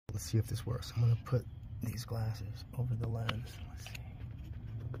Let's see if this works. I'm gonna put these glasses over the lens. Let's see.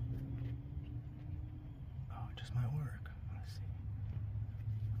 Oh, it just might work. Let's see.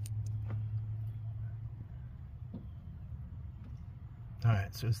 All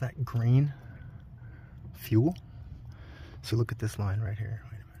right, so is that green fuel? So look at this line right here.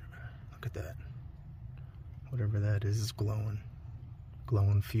 Wait a minute. Look at that. Whatever that is glowing.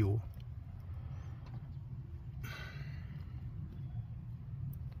 Glowing fuel.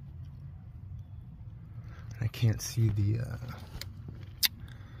 I can't see the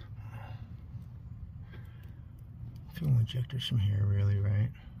fuel injectors from here, really,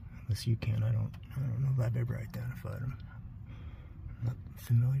 right? Unless you can. I don't know if I've ever identified them. I'm not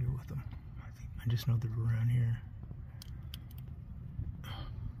familiar with them. I just know they're around here.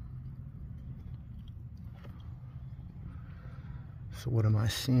 So what am I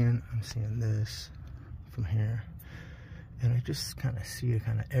seeing? I'm seeing this from here, and I just kind of see it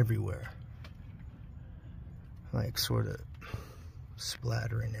kind of everywhere. Like sort of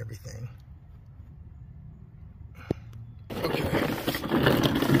splattering everything. Okay.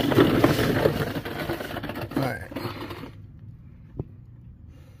 Alright.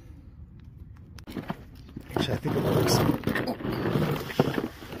 Actually, I think it works.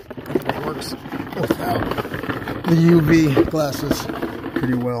 It works without the UV glasses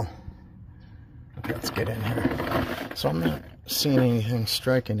pretty well. Okay, let's get in here. So I'm not seeing anything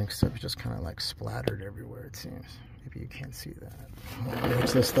striking except just kind of like splattered everywhere, it seems. Maybe you can't see that.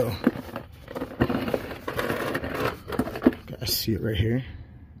 What's this though? Okay, I see it right here.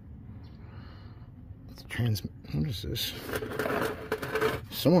 It's what is this?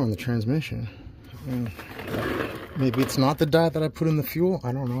 Somewhere on the transmission. Maybe it's not the dye that I put in the fuel.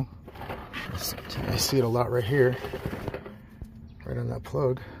 I don't know. I see it a lot right here. Right on that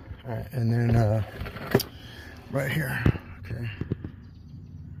plug. Alright, and then right here. Okay.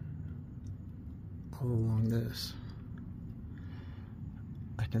 All along this.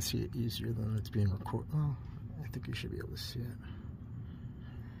 I can see it easier than it's being recorded. Oh, I think you should be able to see it.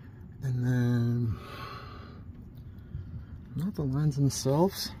 And then, not the lines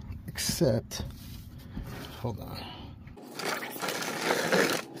themselves, except, hold on.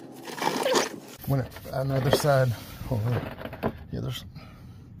 When on the other side, hold on. Yeah, there's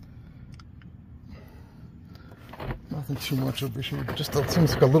nothing too much over here. Just it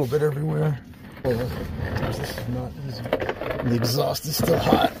seems like a little bit everywhere. Oh, this is not easy. The exhaust is still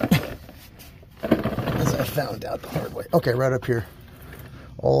hot, as I found out the hard way. Okay, right up here,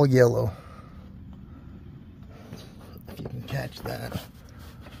 all yellow. If you can catch that.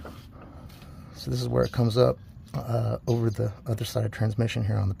 So this is where it comes up over the other side of transmission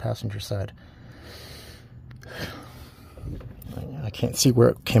here on the passenger side. I can't see where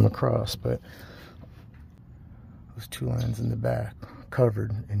it came across, but those two lines in the back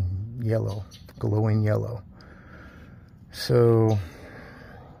covered in yellow, glowing yellow. So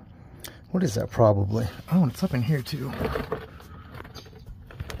what is that probably? Oh, it's up in here too.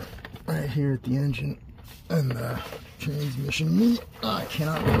 Right here at the engine and the transmission. Oh, I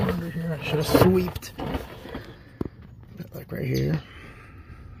cannot remember here. I should have sweeped. But like right here.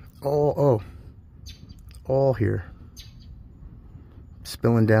 All here.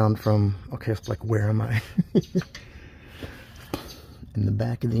 Spilling down from, okay, it's like, where am I? In the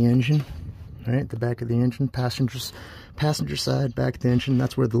back of the engine, right? The back of the engine, passenger side, back of the engine.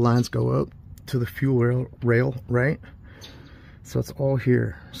 That's where the lines go up to the fuel rail, right? So it's all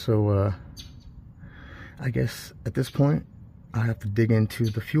here. So I guess at this point, I have to dig into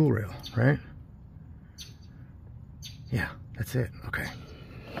the fuel rail, right? Yeah, that's it. Okay.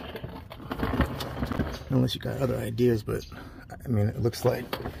 Unless you got other ideas, but I mean, it looks like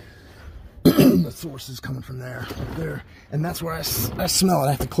the source is coming from there, up there, and that's where I smell it.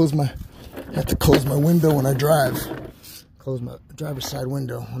 I have to close my window when I drive. Close my driver's side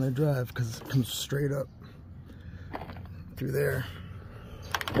window when I drive because it comes straight up through there.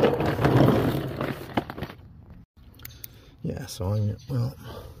 Yeah, so well.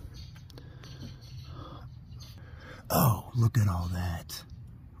 Oh, look at all that!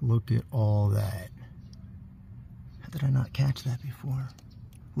 Look at all that! How did I not catch that before?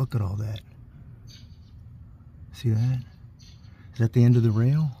 Look at all that. See that? Is that the end of the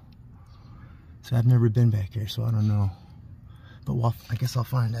rail? So I've never been back here, so I don't know. But I guess I'll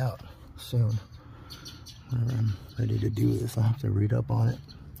find out soon. Whenever I'm ready to do this, I'll have to read up on it,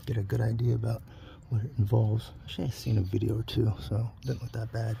 get a good idea about what it involves. Actually, I've seen a video or two, so it didn't look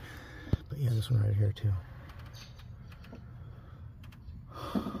that bad. But yeah, this one right here too.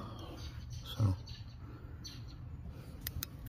 So